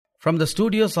From the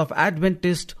studios of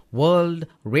Adventist World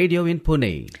Radio in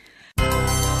Pune.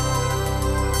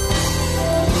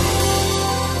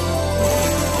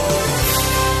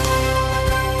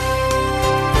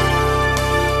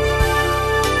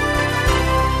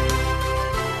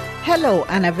 Hello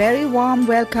and a very warm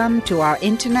welcome to our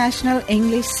International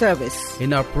English Service.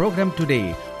 In our program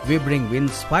today, we bring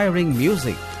inspiring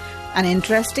music, An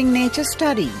interesting nature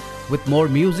study. with more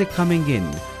music coming in.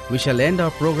 We shall end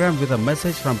our program with a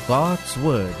message from God's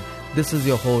Word. This is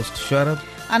your host, Sharad,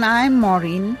 And I'm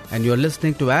Maureen. and you're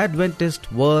listening to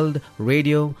Adventist World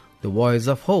Radio, the voice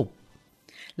of hope.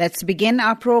 Let's begin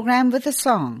our program with a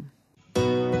song.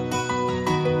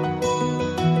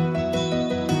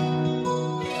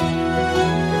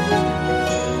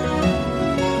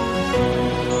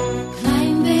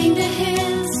 Climbing the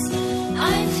hills,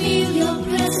 I feel your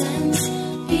presence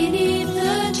beneath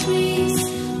the trees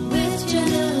with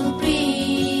gentle breeze.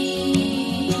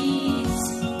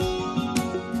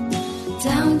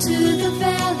 Down to the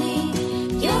valley,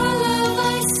 your love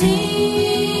I see.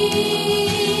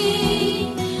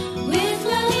 With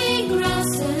lovely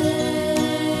grasses,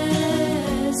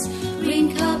 green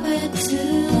carpet to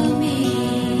me.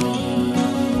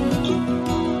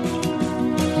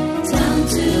 Down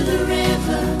to the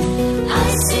river, I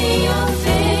see your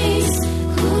face.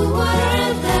 Cool water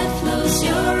that flows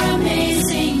your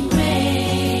amazing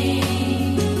grace.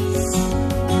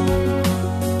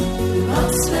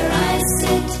 Rocks where I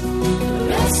sit,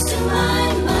 rest to my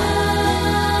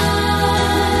mind.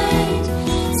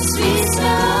 Sweet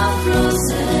smell of roses,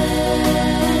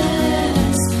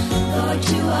 Lord,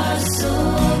 you are so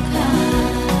kind.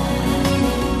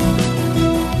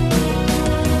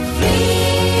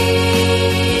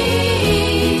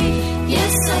 Free,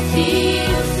 yes, I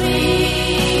feel free.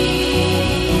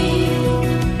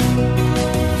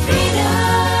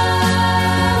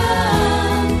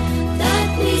 Freedom that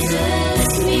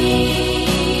pleases me.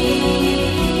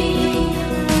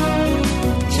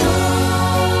 Joy,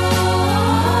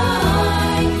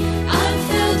 I'm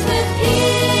filled with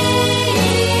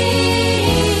peace.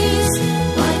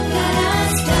 What God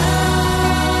has done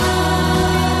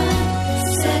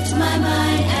set my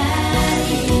mind at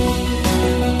ease.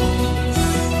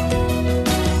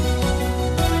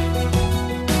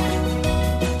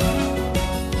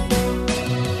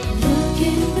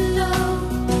 Looking below,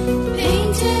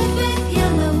 painted with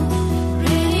yellow,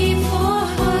 ready for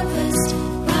harvest,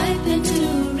 ripened to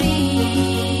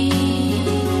reap.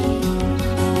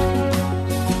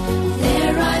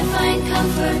 There I find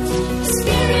comfort,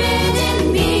 Spirit in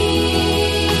me.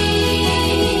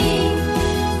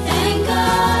 Thank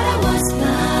God I was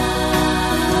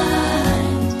blind,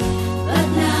 but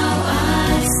now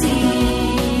I see.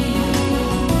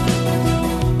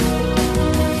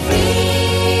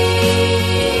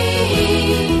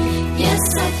 Free, yes,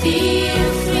 I feel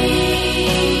free.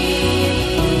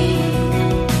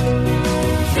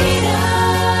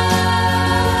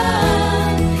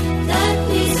 Freedom that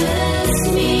pleases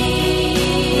me.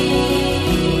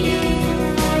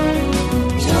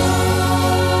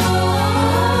 Joy,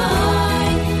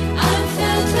 I'm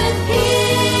filled with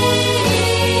peace.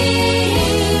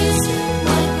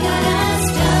 What God has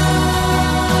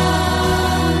done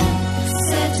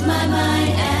set my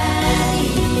mind at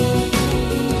ease.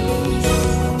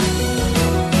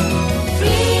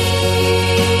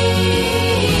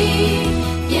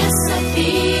 Free, yes, I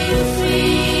feel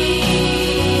free.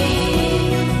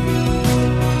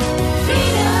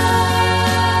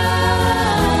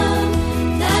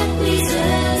 Freedom that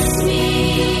pleases me.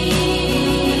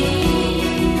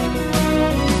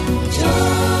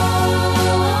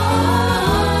 Joy,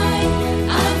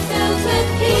 I'm filled with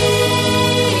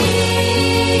peace.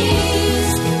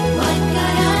 What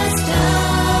God has done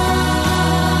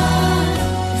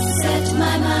set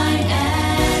my mind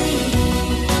at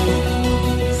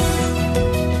ease.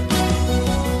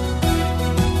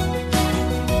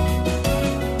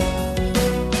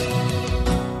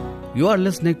 You are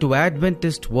listening to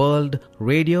Adventist World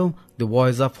Radio, the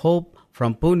voice of hope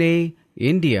from Pune,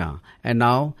 India. And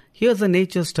now, here's a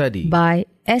nature study. By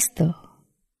Esther.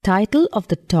 Title of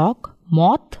the talk,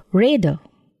 Moth Raider.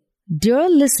 Dear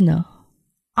listener,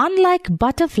 unlike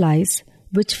butterflies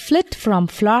which flit from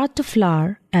flower to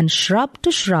flower and shrub to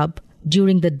shrub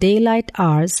during the daylight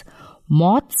hours,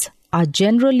 moths are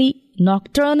generally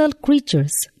nocturnal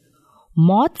creatures.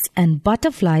 Moths and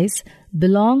butterflies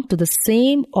belong to the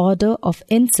same order of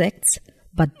insects,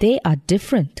 but they are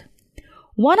different.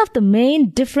 One of the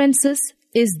main differences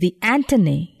is the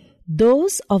antennae.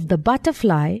 Those of the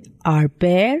butterfly are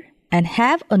bare and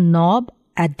have a knob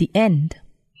at the end,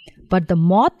 but the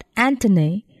moth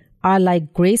antennae are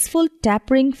like graceful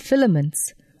tapering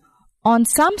filaments. On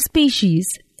some species,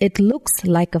 it looks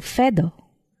like a feather.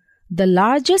 The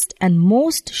largest and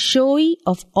most showy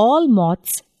of all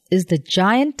moths is the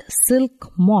giant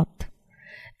silk moth.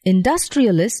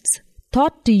 Industrialists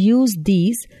thought to use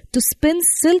these to spin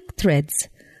silk threads,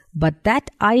 but that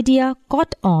idea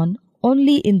caught on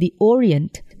only in the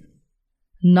Orient,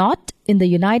 not in the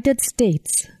United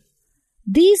States.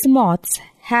 These moths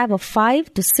have a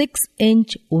 5 to 6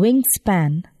 inch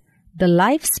wingspan. The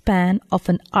lifespan of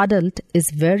an adult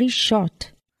is very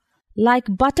short.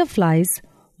 Like butterflies,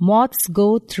 moths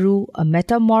go through a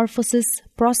metamorphosis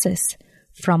process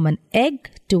from an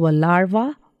egg to a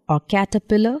larva or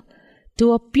caterpillar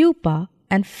to a pupa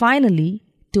and finally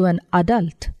to an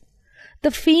adult.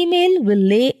 The female will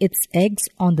lay its eggs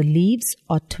on the leaves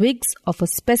or twigs of a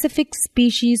specific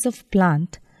species of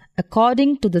plant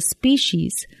according to the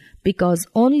species, because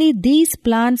only these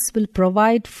plants will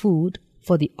provide food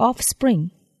for the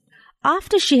offspring.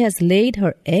 After she has laid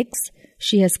her eggs,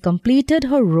 she has completed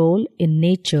her role in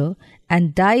nature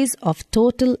and dies of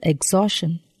total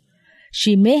exhaustion.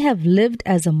 She may have lived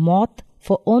as a moth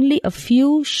for only a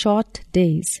few short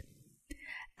days.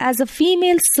 As a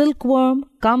female silkworm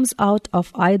comes out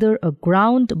of either a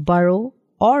ground burrow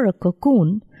or a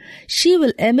cocoon, she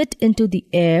will emit into the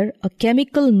air a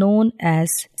chemical known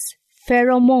as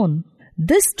pheromone.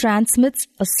 This transmits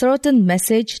a certain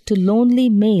message to lonely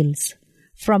males.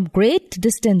 From great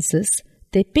distances,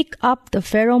 they pick up the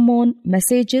pheromone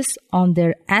messages on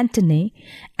their antennae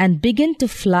and begin to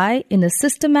fly in a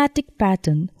systematic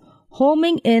pattern,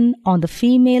 homing in on the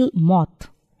female moth.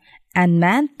 And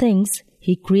man thinks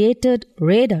he created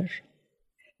radar.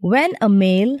 When a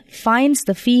male finds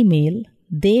the female,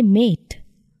 they mate.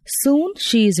 Soon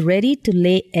she is ready to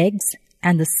lay eggs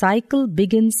and the cycle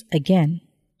begins again.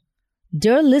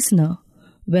 Dear listener,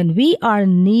 when we are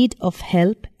in need of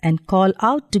help and call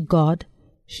out to God,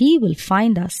 He will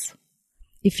find us.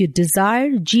 If you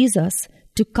desire Jesus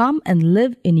to come and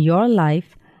live in your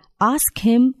life, ask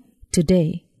Him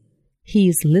today. He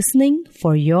is listening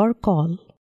for your call.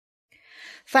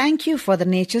 Thank you for the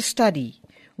nature study.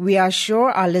 We are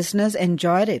sure our listeners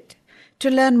enjoyed it. To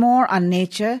learn more on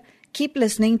nature, keep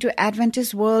listening to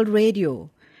Adventist World Radio.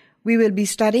 We will be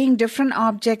studying different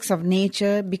objects of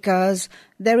nature because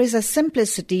there is a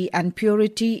simplicity and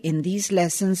purity in these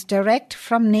lessons direct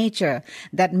from nature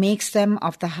that makes them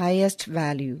of the highest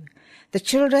value. The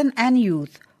children and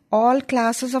youth, all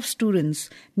classes of students,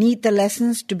 need the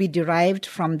lessons to be derived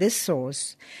from this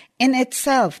source. In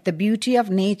itself, the beauty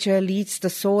of nature leads the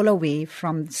soul away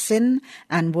from sin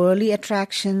and worldly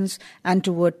attractions and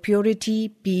toward purity,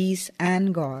 peace,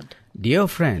 and God. Dear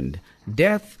friend,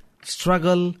 death,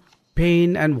 struggle,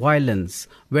 pain and violence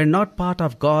were not part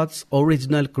of God's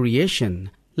original creation.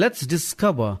 Let's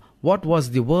discover what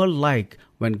was the world like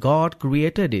when God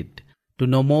created it. To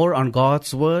know more on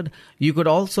God's Word, you could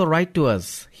also write to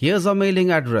us. Here's our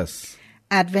mailing address.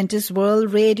 Adventist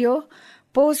World Radio,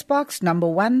 Post Box number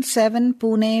 17,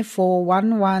 Pune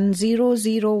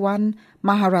 411001,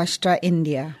 Maharashtra,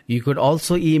 India. You could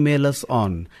also email us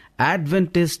on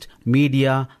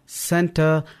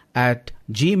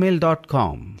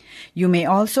adventistmediacenter@gmail.com. You may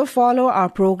also follow our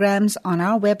programs on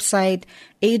our website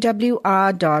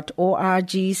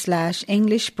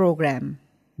awr.org/English program.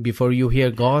 Before you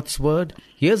hear God's Word,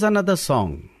 here's another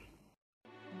song.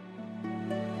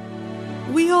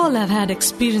 We all have had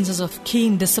experiences of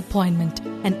keen disappointment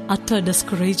and utter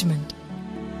discouragement.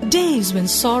 Days when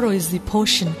sorrow is the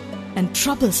portion and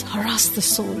troubles harass the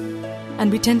soul,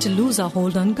 and we tend to lose our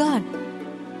hold on God.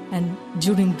 And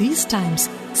during these times,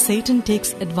 Satan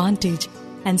takes advantage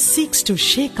and seeks to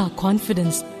shake our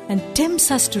confidence and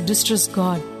tempts us to distrust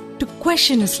God, to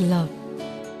question His love,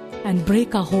 and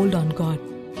break our hold on God.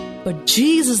 But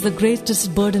Jesus, the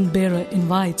greatest burden bearer,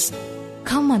 invites,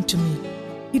 "Come unto me."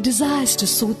 He desires to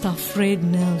soothe our frayed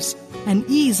nerves and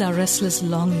ease our restless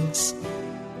longings.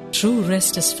 True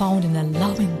rest is found in a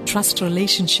loving trust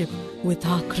relationship with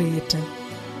our Creator.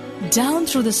 Down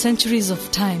through the centuries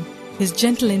of time, His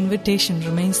gentle invitation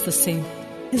remains the same.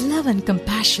 His love and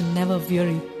compassion never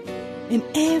vary. In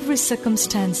every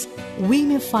circumstance, we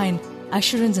may find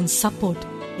assurance and support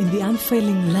in the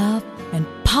unfailing love and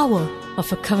power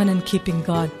of a covenant-keeping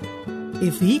God.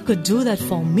 If He could do that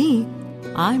for me,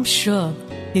 I'm sure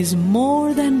He's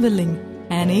more than willing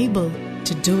and able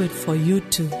to do it for you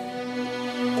too.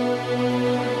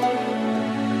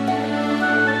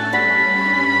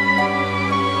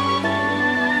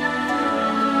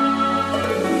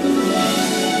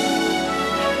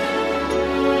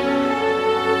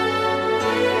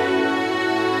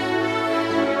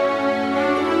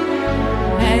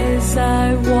 As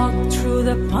I walk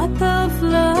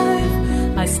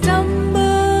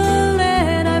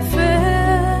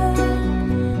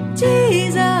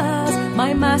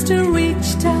master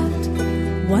reached out.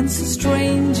 Once a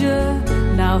stranger,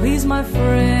 now he's my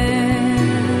friend.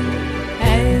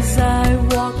 As I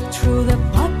walk through the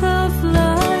path of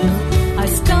life, I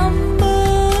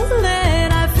stumble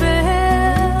and I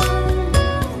fell.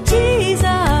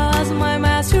 Jesus, my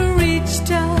master reached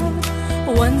out.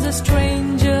 Once a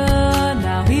stranger,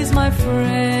 now he's my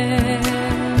friend.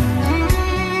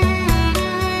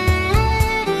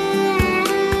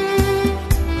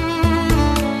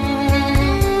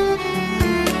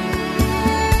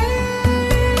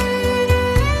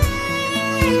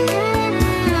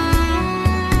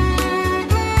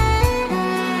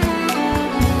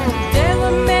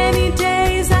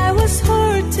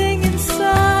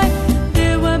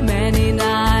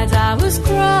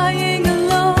 Crying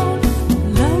alone,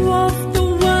 love of the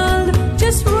world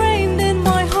just reigned in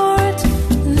my heart,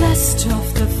 lust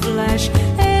of the flesh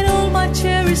and all my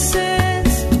cherished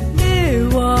sins. There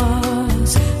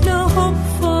was no hope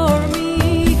for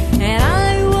me, and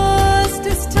I was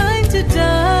destined to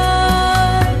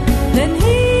die. Then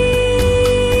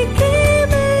he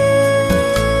came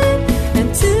in and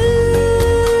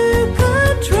took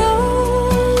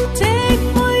control. Take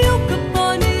my yoke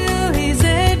upon you, he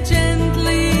said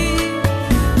gently.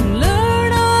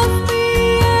 Learn of me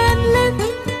and live.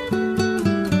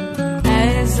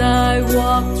 As I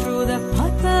walk through the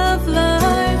path of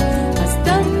life, I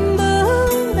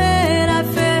stumbled and I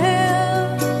fell.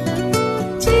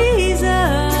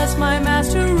 Jesus, my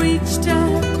master reached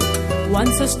out.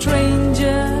 Once a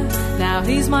stranger, now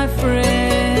he's my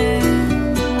friend.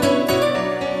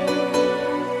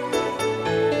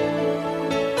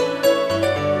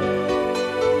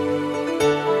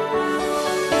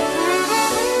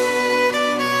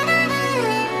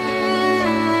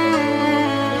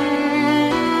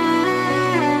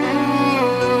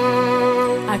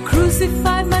 I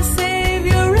crucified my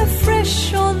Savior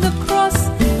afresh on the cross.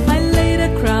 I laid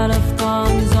a crown of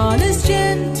thorns on his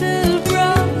gentle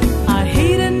brow. I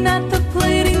hated not the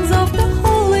pleadings of the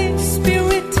Holy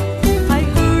Spirit. I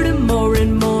heard him more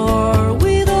and more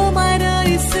with all my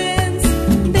dirty sins.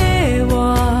 There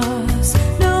was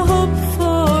no hope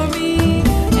for me,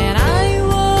 and I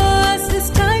was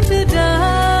destined to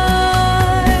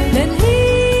die. Then he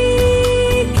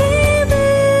came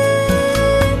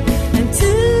in and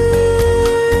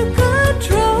took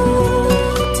control.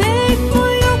 Take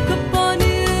my yoke upon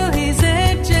you, he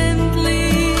said gently.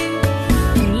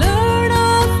 Learn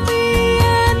of me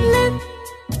and live.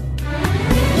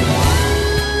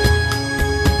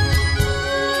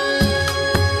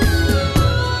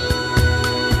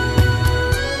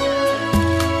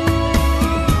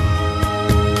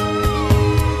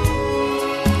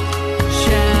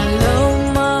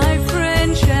 Shalom, my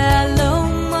friend,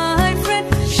 shalom, my friend,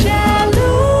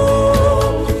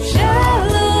 shalom,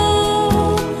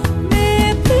 shalom.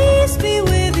 May peace be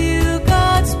with you,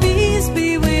 God's peace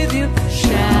be with you.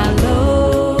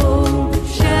 Shalom,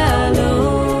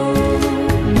 shalom.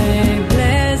 May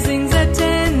blessings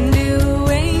attend you,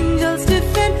 angels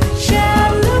defend.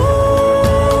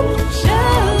 Shalom,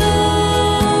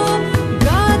 shalom.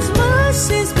 God's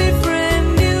mercies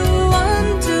befriend you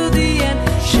unto the end.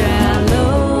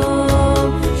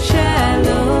 Shalom,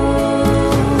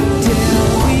 shalom. Till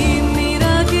we meet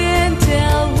again,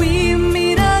 till we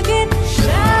meet again.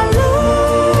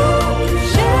 Shalom,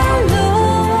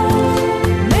 shalom.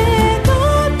 May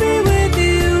God be with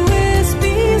you, His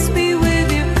peace be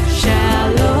with you.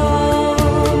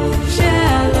 Shalom,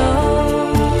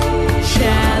 shalom.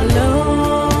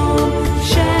 Shalom,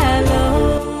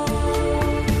 shalom.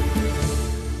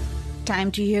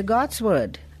 Time to hear God's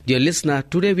word. Dear listener,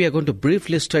 today we are going to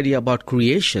briefly study about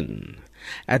creation.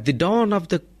 At the dawn of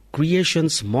the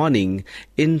creation's morning,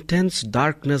 intense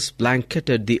darkness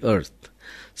blanketed the earth.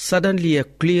 Suddenly a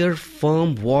clear,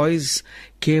 firm voice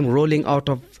came rolling out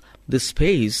of the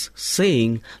space,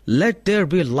 saying, "Let there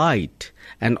be light."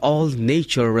 And all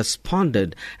nature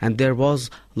responded, and there was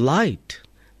light.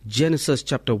 Genesis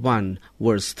chapter 1,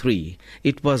 verse 3.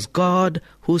 It was God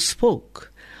who spoke.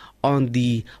 On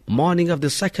the morning of the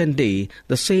second day,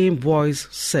 the same voice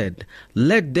said,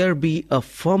 "Let there be a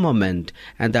firmament,"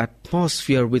 and the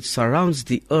atmosphere which surrounds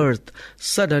the earth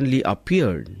suddenly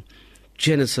appeared.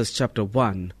 Genesis chapter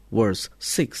 1, verse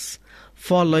 6.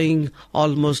 Following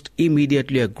almost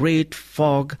immediately, a great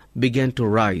fog began to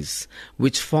rise,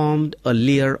 which formed a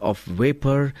layer of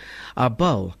vapor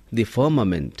above the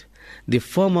firmament. The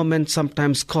firmament,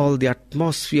 sometimes called the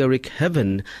atmospheric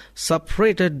heaven,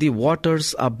 separated the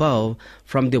waters above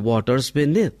from the waters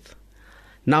beneath.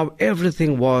 Now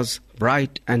everything was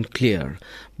bright and clear,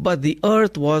 but the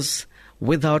earth was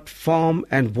without form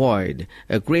and void,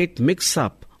 a great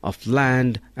mix-up of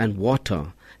land and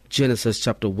water. Genesis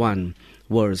chapter 1,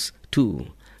 verse 2.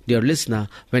 Dear listener,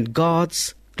 when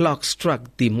God's clock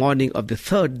struck the morning of the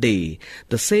third day,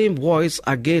 the same voice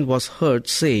again was heard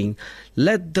saying,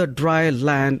 "Let the dry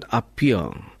land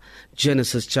appear."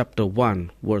 Genesis chapter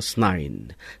 1, verse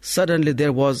 9. Suddenly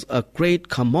there was a great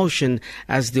commotion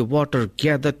as the water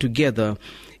gathered together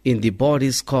in the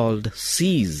bodies called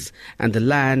seas, and the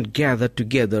land gathered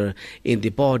together in the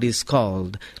bodies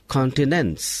called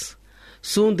continents.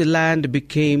 Soon the land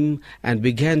became and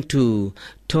began to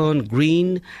turn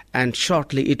green, and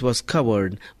shortly it was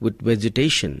covered with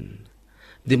vegetation.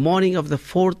 The morning of the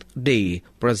fourth day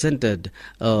presented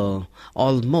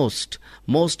almost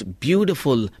most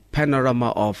beautiful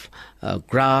panorama of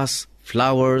grass,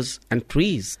 flowers, and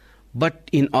trees. But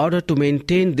in order to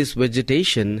maintain this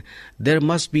vegetation, there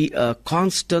must be a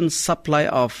constant supply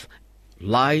of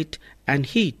light and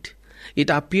heat.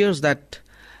 It appears that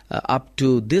up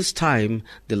to this time,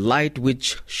 the light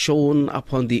which shone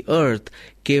upon the earth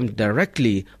came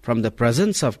directly from the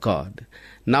presence of God.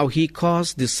 Now he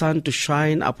caused the sun to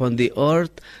shine upon the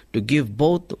earth to give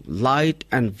both light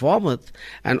and warmth,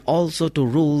 and also to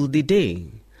rule the day.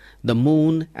 The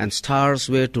moon and stars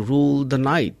were to rule the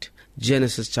night.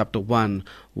 Genesis chapter 1,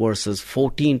 verses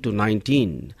 14 to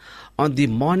 19. On the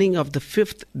morning of the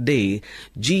fifth day,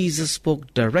 Jesus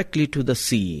spoke directly to the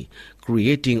sea,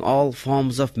 creating all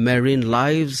forms of marine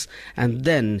lives, and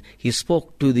then he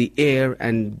spoke to the air,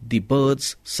 and the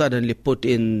birds suddenly put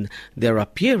in their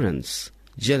appearance.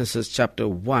 Genesis chapter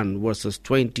 1, verses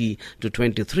 20 to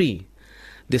 23.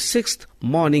 The sixth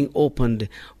morning opened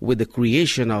with the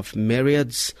creation of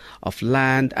myriads of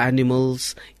land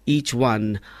animals, each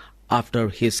one after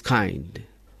his kind,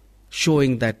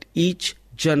 showing that each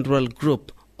general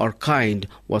group or kind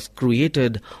was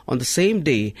created on the same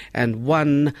day, and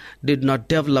one did not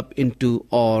develop into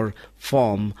or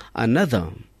form another.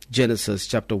 Genesis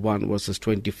chapter 1, verses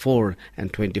 24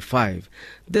 and 25.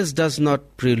 This does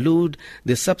not prelude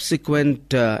the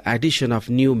subsequent addition of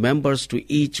new members to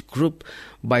each group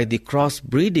by the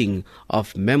crossbreeding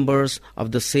of members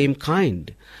of the same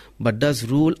kind, but does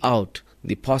rule out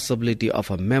the possibility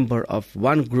of a member of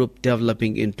one group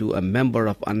developing into a member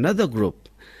of another group.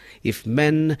 If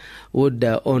men would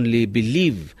only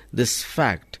believe this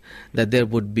fact, that there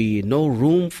would be no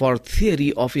room for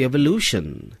theory of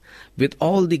evolution. With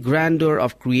all the grandeur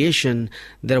of creation,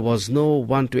 there was no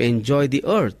one to enjoy the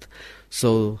earth.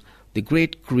 So the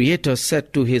great Creator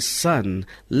said to his Son,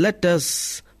 "Let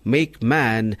us make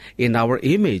man in our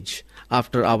image,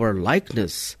 after our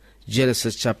likeness."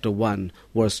 Genesis chapter 1,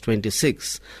 verse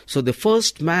 26. So the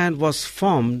first man was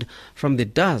formed from the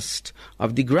dust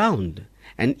of the ground,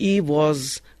 and Eve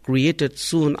was created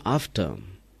soon after.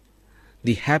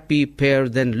 The happy pair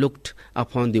then looked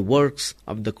upon the works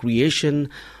of the creation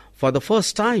for the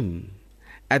first time.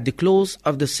 At the close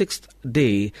of the sixth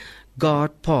day,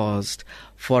 God paused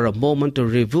for a moment to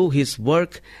review his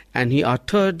work, and he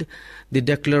uttered the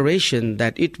declaration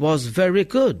that it was very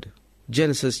good.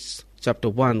 Genesis chapter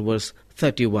 1, verse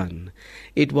 31.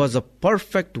 It was a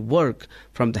perfect work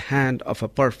from the hand of a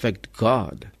perfect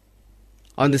God.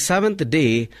 On the seventh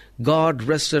day, God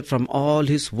rested from all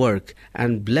his work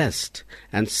and blessed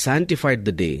and sanctified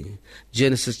the day.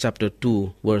 Genesis chapter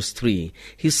 2, verse 3.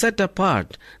 He set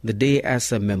apart the day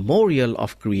as a memorial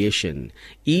of creation.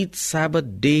 Each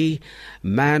Sabbath day,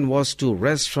 man was to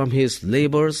rest from his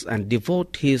labors and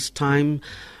devote his time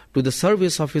to the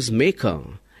service of his Maker,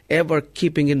 ever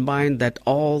keeping in mind that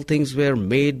all things were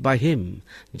made by him.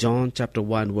 John chapter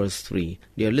 1, verse 3.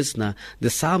 Dear listener, the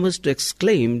psalmist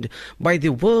exclaimed, "By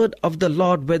the word of the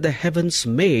Lord were the heavens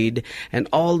made, and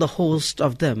all the host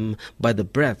of them by the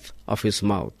breath of his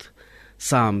mouth."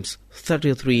 Psalms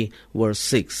 33, verse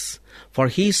 6. For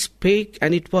he spake,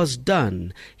 and it was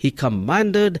done. He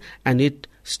commanded, and it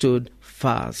stood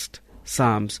fast.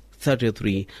 Psalms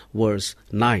 33, verse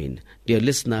 9. Dear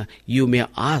listener, you may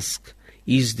ask,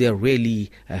 is there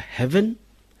really a heaven?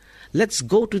 Let's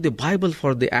go to the Bible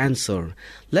for the answer.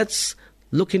 Let's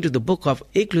look into the book of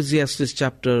Ecclesiastes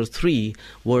chapter 3,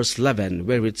 verse 11,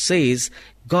 where it says,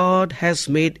 God has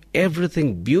made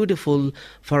everything beautiful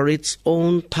for its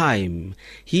own time.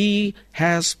 He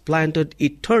has planted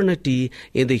eternity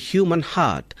in the human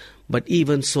heart, but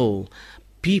even so,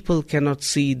 people cannot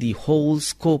see the whole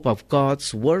scope of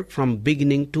God's work from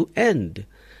beginning to end.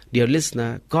 Dear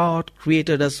listener, God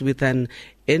created us with an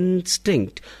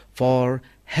instinct for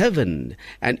heaven,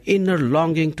 an inner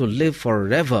longing to live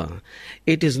forever.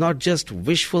 It is not just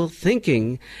wishful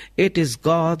thinking, it is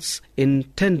God's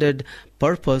intended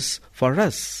purpose for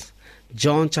us.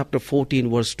 John chapter 14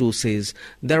 verse 2 says,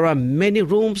 "There are many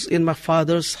rooms in my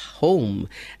Father's home,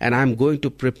 and I am going to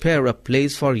prepare a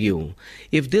place for you.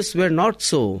 If this were not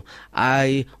so,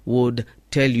 I would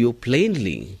tell you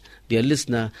plainly." Dear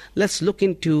listener, let's look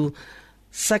into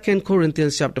 2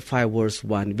 Corinthians chapter 5 verse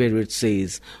 1, where it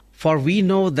says, "For we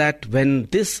know that when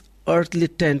this earthly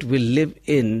tent we live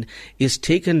in is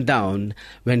taken down,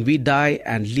 when we die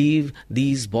and leave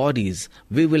these bodies,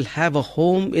 we will have a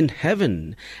home in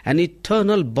heaven, an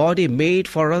eternal body made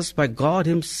for us by God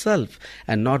Himself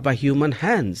and not by human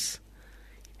hands."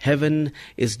 Heaven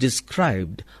is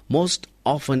described most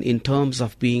often in terms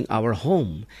of being our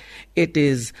home. It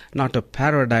is not a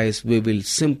paradise we will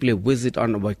simply visit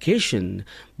on a vacation,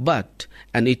 but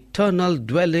an eternal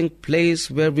dwelling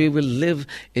place where we will live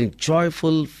in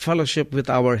joyful fellowship with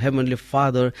our Heavenly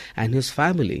Father and His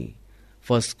family.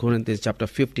 1 Corinthians chapter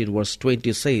 15 verse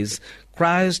 20 says,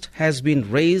 "Christ has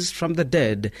been raised from the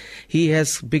dead. He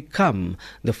has become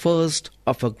the first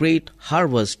of a great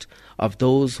harvest of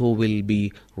those who will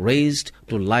be raised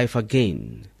to life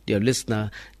again." Dear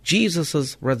listener,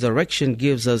 Jesus' resurrection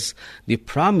gives us the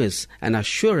promise and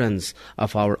assurance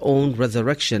of our own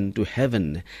resurrection to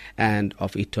heaven and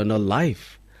of eternal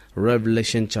life.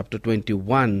 Revelation chapter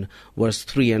 21 verse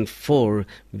 3 and 4,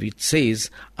 which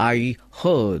says, "I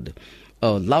heard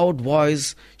a loud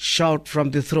voice shout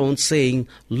from the throne saying,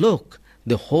 'Look,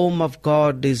 the home of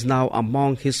God is now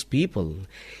among His people.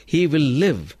 He will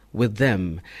live with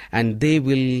them, and they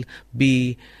will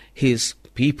be His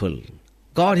people.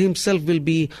 God Himself will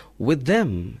be with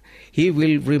them. He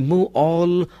will remove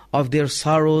all of their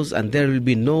sorrows, and there will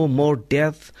be no more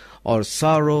death or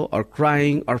sorrow or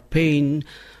crying or pain,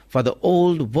 for the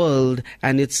old world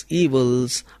and its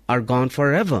evils are gone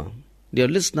forever." Dear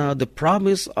listener, the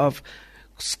promise of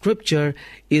Scripture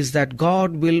is that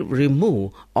God will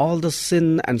remove all the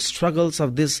sin and struggles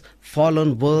of this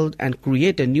fallen world and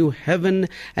create a new heaven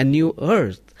and new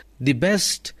earth. The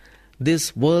best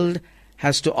this world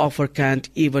has to offer can't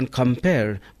even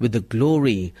compare with the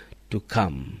glory to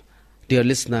come. Dear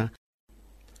listener,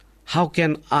 how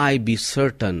can I be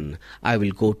certain I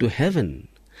will go to heaven?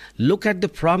 Look at the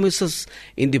promises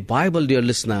in the Bible, dear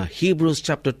listener. Hebrews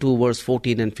chapter 2 verse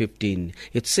 14 and 15.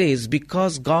 It says,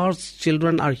 "Because God's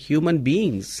children are human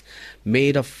beings,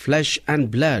 made of flesh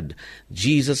and blood,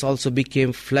 Jesus also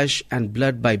became flesh and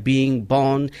blood by being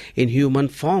born in human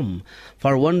form.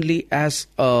 For only as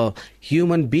a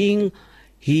human being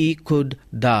He could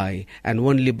die, and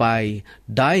only by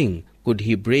dying could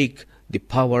He break the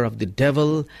power of the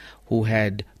devil, who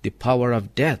had the power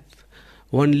of death.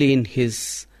 Only in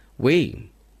His way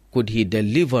could He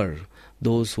deliver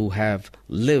those who have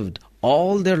lived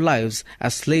all their lives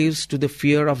as slaves to the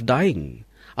fear of dying.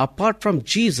 Apart from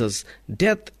Jesus,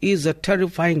 death is a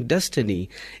terrifying destiny.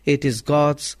 It is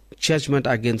God's judgment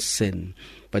against sin.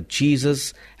 But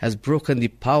Jesus has broken the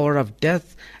power of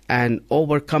death and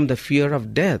overcome the fear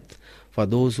of death for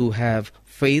those who have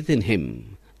faith in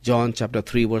Him. John chapter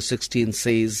 3 verse 16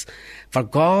 says, "For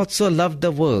God so loved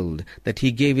the world that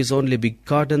He gave His only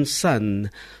begotten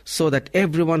Son, so that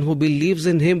everyone who believes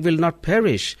in Him will not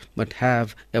perish, but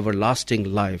have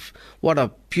everlasting life." What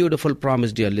a beautiful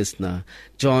promise, dear listener.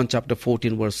 John chapter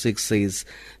 14 verse 6 says,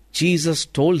 Jesus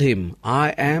told him, "I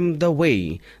am the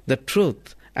way, the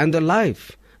truth, and the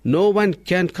life. No one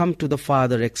can come to the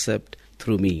Father except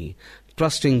through me."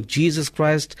 Trusting Jesus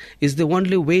Christ is the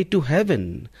only way to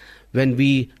heaven. When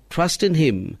we trust in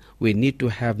Him, we need to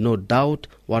have no doubt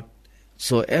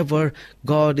whatsoever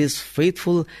God is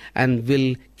faithful and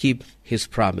will keep His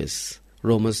promise.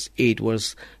 Romans 8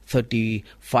 verse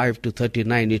 35 to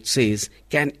 39, it says,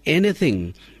 "Can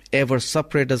anything ever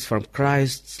separate us from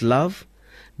Christ's love?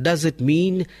 Does it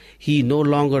mean He no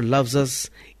longer loves us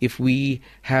if we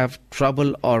have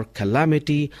trouble or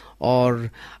calamity,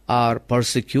 or are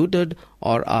persecuted,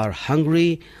 or are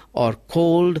hungry, or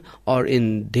cold, or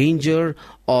in danger,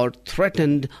 or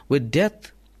threatened with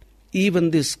death?" Even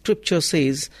the Scripture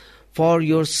says, "For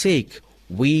your sake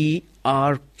we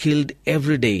are killed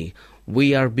every day.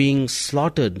 We are being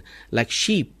slaughtered like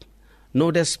sheep."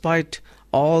 No, despite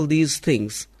all these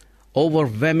things,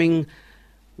 overwhelming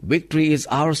victory is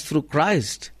ours through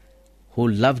Christ, who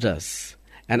loved us.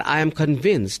 And I am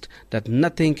convinced that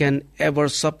nothing can ever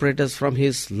separate us from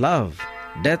His love.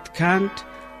 Death can't,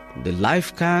 the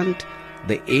life can't,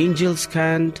 the angels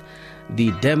can't,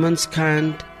 the demons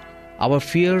can't. Our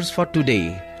fears for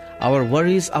today, our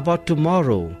worries about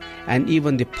tomorrow, and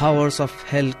even the powers of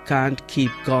hell can't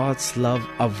keep God's love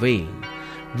away.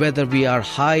 Whether we are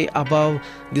high above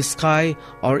the sky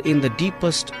or in the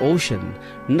deepest ocean,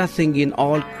 nothing in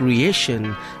all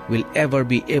creation will ever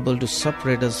be able to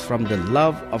separate us from the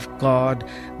love of God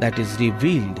that is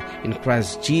revealed in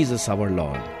Christ Jesus our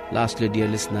Lord. Lastly, dear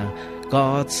listener,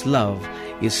 God's love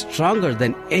is stronger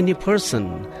than any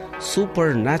person,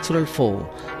 supernatural foe,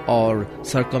 or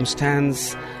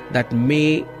circumstance that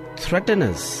may threaten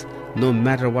us. No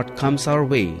matter what comes our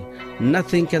way,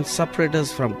 nothing can separate us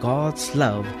from God's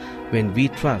love when we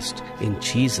trust in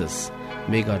Jesus.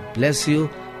 May God bless you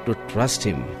to trust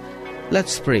Him.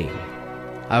 Let's pray.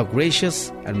 Our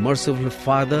gracious and merciful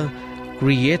Father,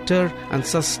 Creator and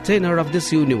Sustainer of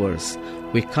this universe,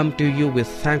 we come to you with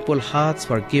thankful hearts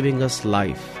for giving us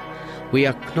life. We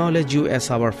acknowledge you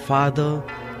as our Father,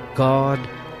 God,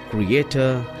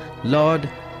 Creator. Lord,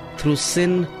 through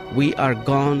sin we are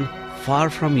gone far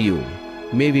from you.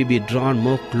 May we be drawn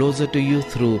more closer to you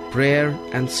through prayer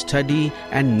and study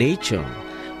and nature.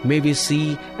 May we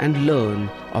see and learn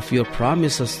of your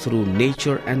promises through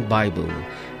nature and Bible.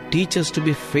 Teach us to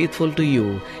be faithful to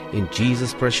you. In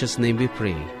Jesus' precious name we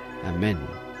pray. Amen.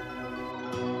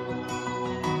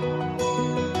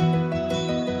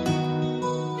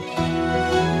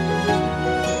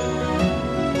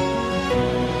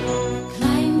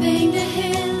 Climbing the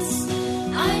hills,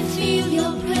 I feel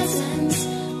your presence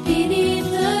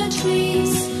beneath the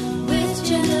trees with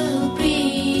gentle breeze.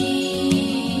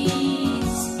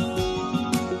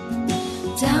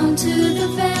 Down to the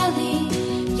valley,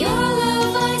 your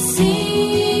love I see.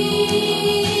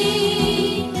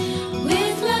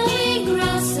 With lovely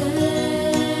grasses,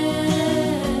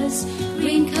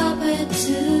 green carpet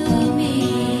to me.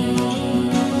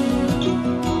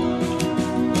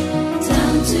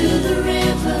 Down to the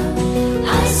river,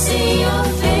 I see your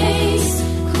face.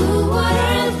 Cool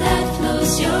water that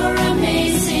flows, your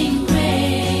amazing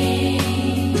grace.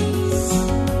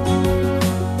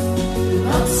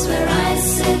 Rocks where I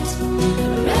sit,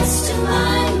 rest to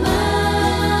my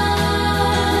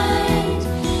mind.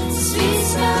 Sweet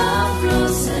smell of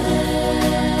roses,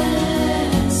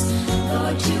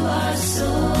 Lord, you are so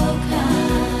kind.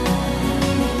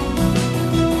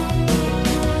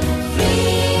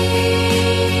 Free,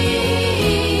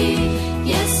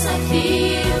 yes, I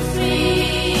feel free.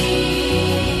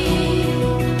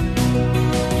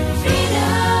 Freedom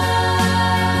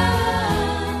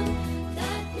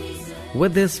that pleases.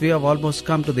 With this, we have almost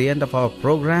come to the end of our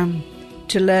program.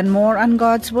 To learn more on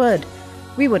God's Word,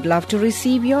 we would love to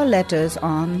receive your letters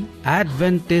on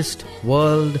Adventist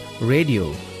World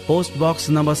Radio, Post Box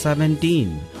number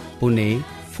 17, Pune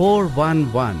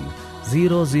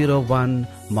 411001,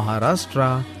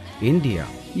 Maharashtra, India.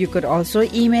 You could also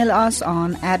email us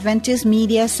on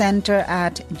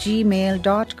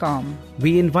adventistmediacenter@gmail.com.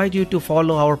 We invite you to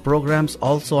follow our programs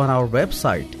also on our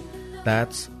website.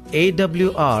 That's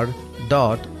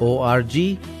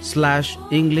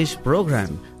awr.org/English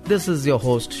program. This is your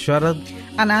host Sharad.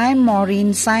 And I'm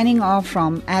Maureen signing off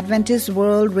from Adventist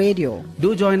World Radio.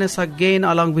 Do join us again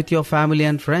along with your family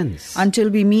and friends. Until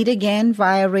we meet again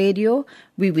via radio,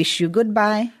 we wish you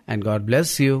goodbye. And God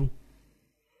bless you.